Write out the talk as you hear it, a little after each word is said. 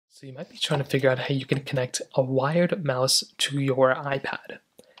So you might be trying to figure out how you can connect a wired mouse to your iPad.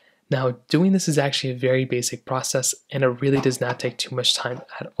 Now, doing this is actually a very basic process and it really does not take too much time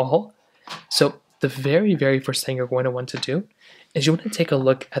at all. So the very first thing you're going to want to do is you want to take a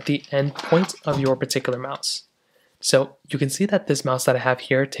look at the end point of your particular mouse. So you can see that this mouse that I have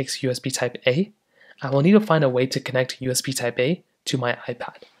here takes USB type A. I will need to find a way to connect USB type A to my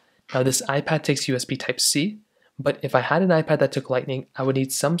iPad. Now this iPad takes USB type C, but if I had an iPad that took Lightning, I would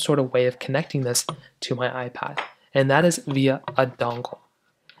need some sort of way of connecting this to my iPad, and that is via a dongle.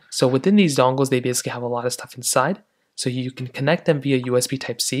 So within these dongles, they basically have a lot of stuff inside, so you can connect them via USB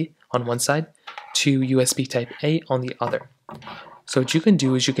type C on one side to USB type A on the other. So what you can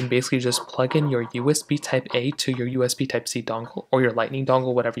do is you can basically just plug in your USB type A to your USB type C dongle, or your Lightning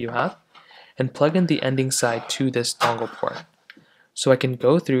dongle, whatever you have, and plug in the ending side to this dongle port. So I can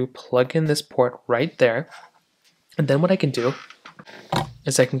go through, plug in this port right there, and then what I can do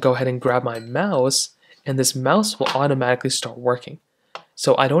is I can go ahead and grab my mouse, and this mouse will automatically start working.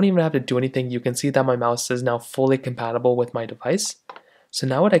 So I don't even have to do anything. You can see that my mouse is now fully compatible with my device. So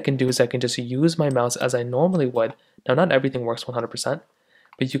now what I can do is I can just use my mouse as I normally would. Now not everything works 100%,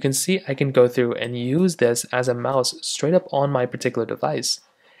 but you can see I can go through and use this as a mouse straight up on my particular device.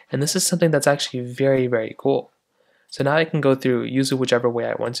 And this is something that's actually very cool. So now I can go through, use it whichever way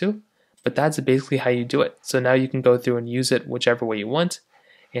I want to, but that's basically how you do it. So now you can go through and use it whichever way you want,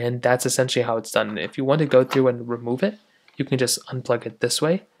 and that's essentially how it's done. And if you want to go through and remove it, you can just unplug it this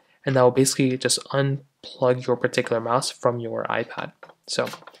way, and that will basically just unplug your particular mouse from your iPad. So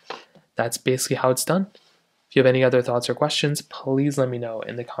that's basically how it's done. If you have any other thoughts or questions, please let me know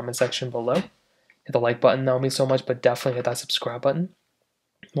in the comment section below. Hit the like button, that would mean so much, but definitely hit that subscribe button.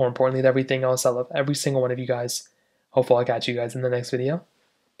 More importantly than everything else, I love every single one of you guys. Hopefully I'll catch you guys in the next video.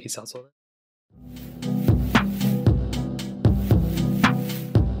 Peace out, Soldier.